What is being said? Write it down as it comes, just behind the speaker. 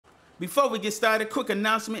Before we get started, quick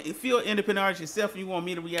announcement. If you're an independent artist yourself and you want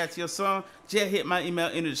me to react to your song, just hit my email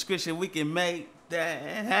in the description. We can make that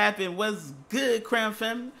happen. What's good, Crown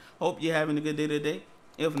family? Hope you're having a good day today.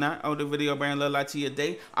 If not, I hope the video bring a little light to your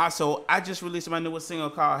day. Also, I just released my newest single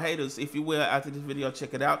called Haters. If you will, after this video,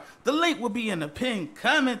 check it out. The link will be in the pinned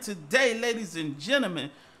comment today, ladies and gentlemen.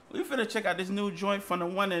 We finna check out this new joint from the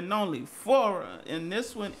one and only Phora. And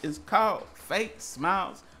this one is called Fake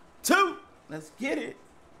Smiles 2. Let's get it.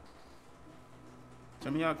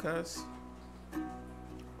 Turn me out, cuz. For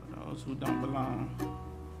those who don't belong.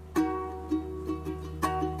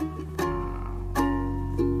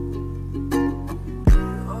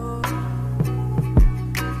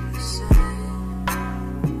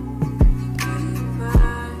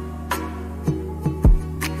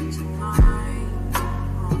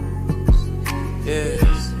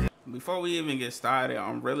 Before we even get started,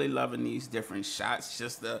 I'm really loving these different shots.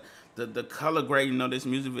 Just the color grading of this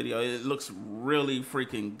music video, it looks really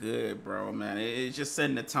freaking good, bro, man. It's just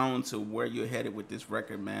setting the tone to where you're headed with this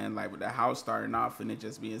record, man. Like with the house starting off and it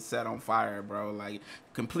just being set on fire, bro. Like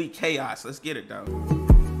complete chaos. Let's get it though.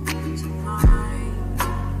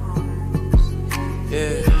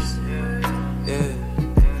 Yeah.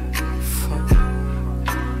 Fuck.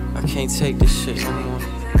 I can't take this shit no more.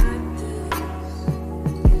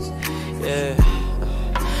 Yeah,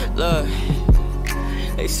 look,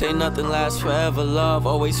 they say nothing lasts forever, love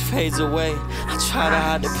always fades away. I try to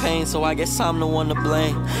hide the pain, so I guess I'm the one to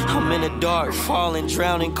blame. I'm in the dark, falling,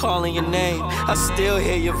 drowning, calling your name. I still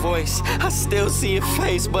hear your voice, I still see your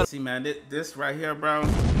face, but see, man, this right here, bro,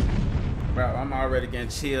 I'm already getting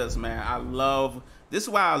chills, man. This is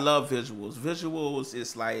why I love visuals. Visuals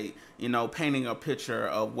is like, you know, painting a picture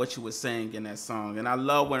of what you were saying in that song. And I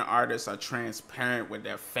love when artists are transparent with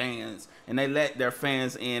their fans and they let their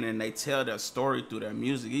fans in and they tell their story through their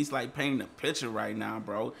music. He's like painting a picture right now,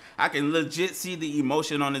 bro. I can legit see the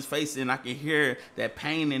emotion on his face and I can hear that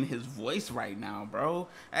pain in his voice right now, bro.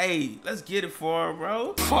 Hey, let's get it for,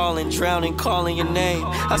 bro. Falling, drowning, calling your name.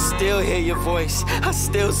 I still hear your voice, I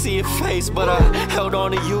still see your face, but I held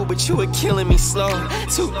on to you, but you were killing me slow.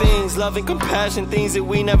 Two things, love and compassion, things that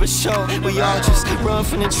we never show. We all just run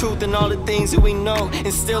from the truth and all the things that we know.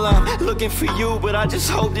 And still I'm looking for you, but I just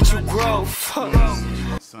hope that you grow. Fuck.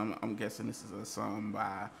 So I'm guessing this is a song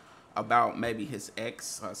about maybe his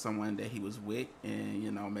ex or someone that he was with, and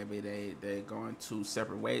you know, maybe they're going two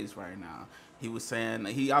separate ways right now. He was saying,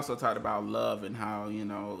 he also talked about love and how, you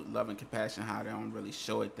know, love and compassion, how they don't really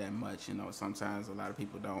show it that much. You know, sometimes a lot of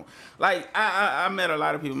people don't. Like, I met a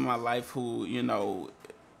lot of people in my life who, you know,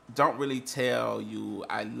 don't really tell you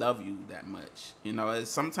I love you that much. You know,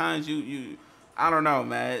 sometimes you I don't know,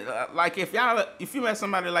 man. Like if you met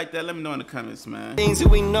somebody like that, let me know in the comments, man. Things that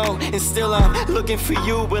we know, and still I'm looking for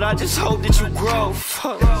you, but I just hope that you grow.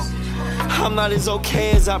 Fuck. I'm not as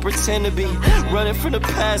okay as I pretend to be. Running from the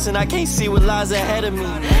past and I can't see what lies ahead of me.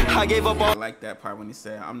 I gave up on. I like that part when he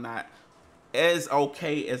said, I'm not as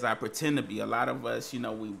okay as I pretend to be. A lot of us, you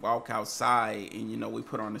know, we walk outside and, you know, we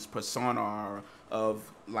put on this persona of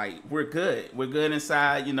like we're good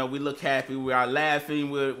inside, you know, we look happy, we are laughing,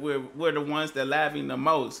 we're the ones that laughing the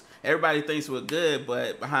most. Everybody thinks we're good,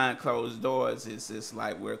 but behind closed doors it's just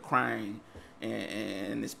like we're crying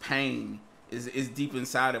and this pain is deep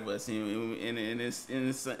inside of us, and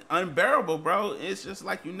it's unbearable, bro. It's just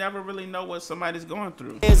like you never really know what somebody's going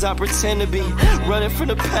through. As I pretend to be, running from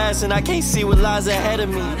the past and I can't see what lies ahead of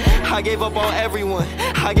me. I gave up on everyone,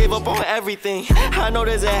 I gave up on everything. I know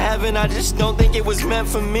there's a heaven, I just don't think it was meant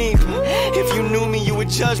for me. If you knew me, you would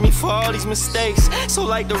judge me for all these mistakes. So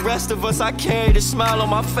like the rest of us, I carry the smile on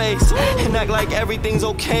my face and act like everything's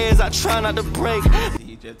okay as I try not to break.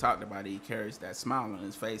 Just talked about it, he carries that smile on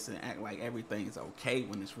his face and act like everything's okay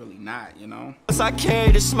when it's really not, you know? I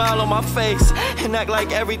carry the smile on my face and act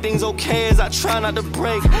like everything's okay as I try not to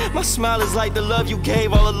break. My smile is like the love you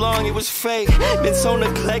gave all along, it was fake. Been so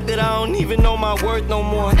neglected, I don't even know my worth no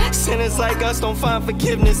more. Sinners like us don't find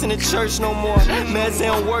forgiveness in the church no more. Meds, they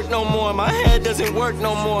don't work no more, my head doesn't work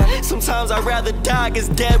no more. Sometimes I'd rather die, cause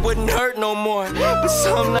dead wouldn't hurt no more. But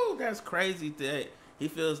some that's crazy that he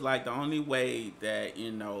feels like the only way that,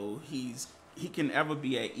 you know, he can ever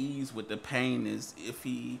be at ease with the pain is if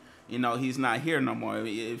he, you know, he's not here no more,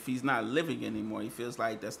 if he's not living anymore. He feels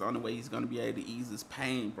like that's the only way he's gonna be able to ease his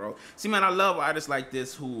pain, bro. See, man, I love artists like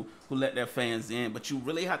this who let their fans in, but you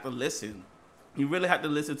really have to listen. you really have to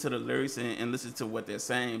listen to the lyrics and listen to what they're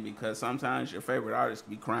saying, because sometimes your favorite artists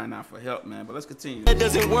be crying out for help, man. But let's continue. It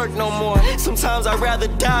doesn't work no more. Sometimes I'd rather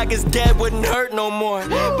die, cause dead wouldn't hurt no more.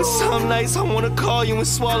 But some nights I wanna call you and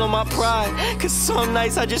swallow my pride, cause some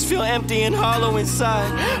nights I just feel empty and hollow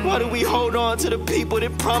inside. Why do we hold on to the people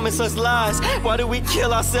that promise us lies? Why do we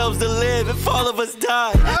kill ourselves to live if all of us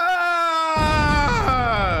die?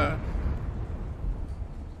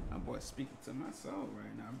 My boy speaking to my soul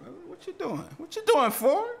right now, brother. What you doing? What you doing,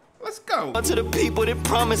 Phora? Let's go. To the people that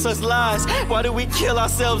promise us lies. Why do we kill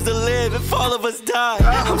ourselves to live if all of us die?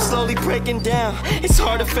 I'm slowly breaking down. It's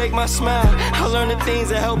hard to fake my smile. I learned the things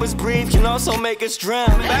that help us breathe can also make us drown.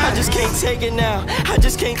 I just can't take it now. I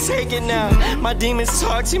just can't take it now. My demons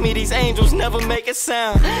talk to me. These angels never make a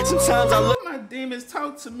sound. Sometimes I look. My demons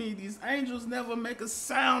talk to me. These angels never make a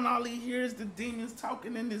sound. All he hears the demons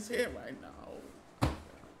talking in his head right now.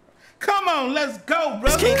 Come on, let's go,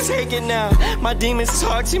 brother. Can't take it now. My demons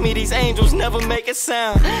talk to me. These angels never make a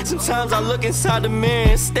sound. Sometimes I look inside the mirror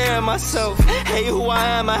and stare at myself. Hate who I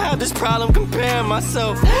am. I have this problem comparing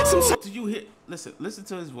myself. Do you hear? Listen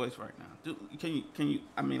to his voice right now. Dude, can you?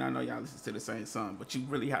 I mean, I know y'all listen to the same song, but you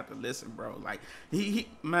really have to listen, bro. Like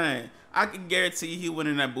man, I can guarantee he went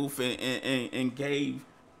in that booth and gave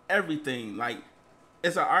everything. Like,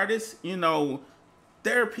 as an artist, you know,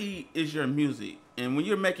 therapy is your music. And when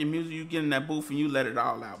you're making music, you get in that booth and you let it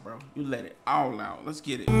all out, bro. You let it all out. Let's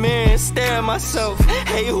get it. Man, stare at myself.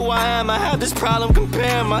 Hate who I am. I have this problem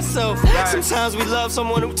comparing myself. Right. Sometimes we love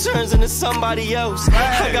someone who turns into somebody else.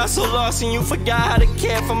 Right. I got so lost and you forgot how to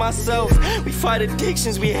care for myself. We fight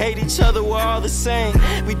addictions. We hate each other. We're all the same.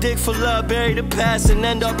 We dig for love, bury the past, and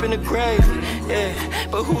end up in the grave. Yeah,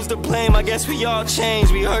 but who's to blame? I guess we all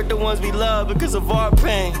change. We hurt the ones we love because of our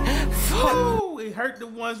pain. Fuck. We hurt the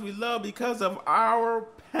ones we love because of our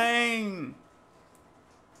pain.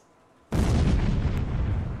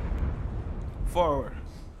 Forward.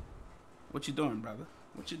 What you doing, brother?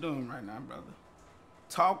 What you doing right now, brother?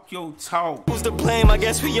 Talk your talk. Who's to blame? I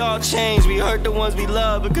guess we all change. We hurt the ones we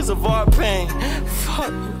love because of our pain. Fuck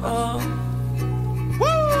you all. Woo!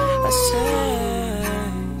 I say,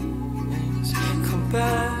 come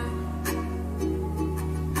back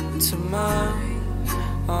to my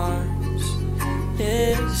arms.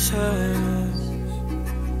 This hurts.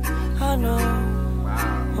 I know.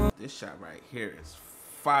 Wow, this shot right here is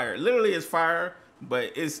fire. Literally, it's fire,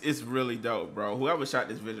 but it's really dope, bro. Whoever shot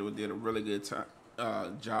this visual did a really good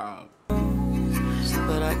job.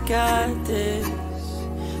 But I got this.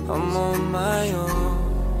 I'm on my own.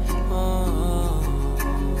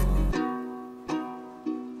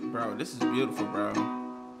 Bro, this is beautiful, bro.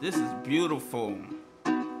 This is beautiful.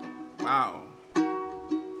 Wow.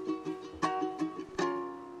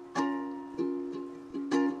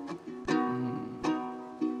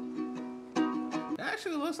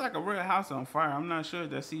 Actually looks like a real house on fire. I'm not sure if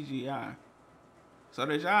that's CGI. So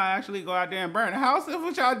did y'all actually go out there and burn the house? That's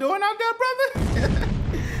what y'all doing out there, brother?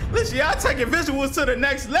 Listen, y'all taking visuals to the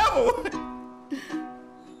next level.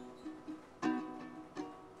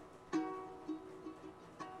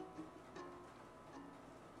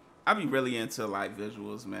 I be really into like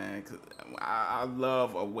visuals, man. Cause I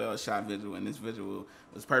love a well shot visual, and this visual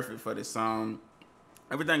was perfect for this song.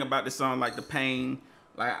 Everything about this song, like the pain.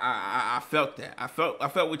 Like I felt that. I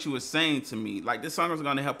felt what you were saying to me. Like, this song is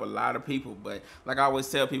gonna help a lot of people, but like I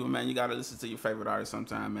always tell people, man, you gotta listen to your favorite artist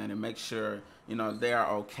sometime, man, and make sure, you know, they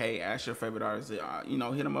are okay. Ask your favorite artist, you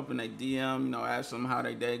know, hit them up in their DM, you know, ask them how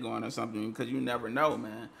their day going or something, because you never know,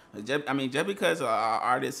 man. Just because an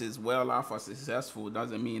artist is well off or successful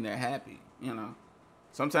doesn't mean they're happy, you know.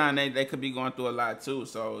 Sometimes they could be going through a lot too.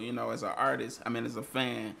 So, you know, as an artist, as a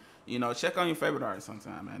fan, you know, check on your favorite artist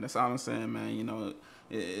sometime, man. That's all I'm saying, man. You know,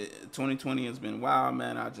 2020 has been wild,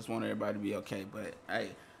 man. I just want everybody to be okay. But, hey,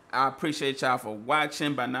 I appreciate y'all for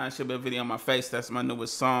watching. By now, it should be a video on my face. That's my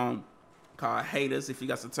newest song called Haters. If you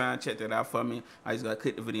got some time, check that out for me. I just got to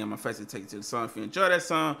click the video on my face and take you to the song. If you enjoy that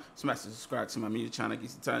song, smash the subscribe to my music channel.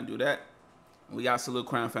 Get some time to do that. We out. Salute,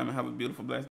 Crown Family. Have a beautiful, blessed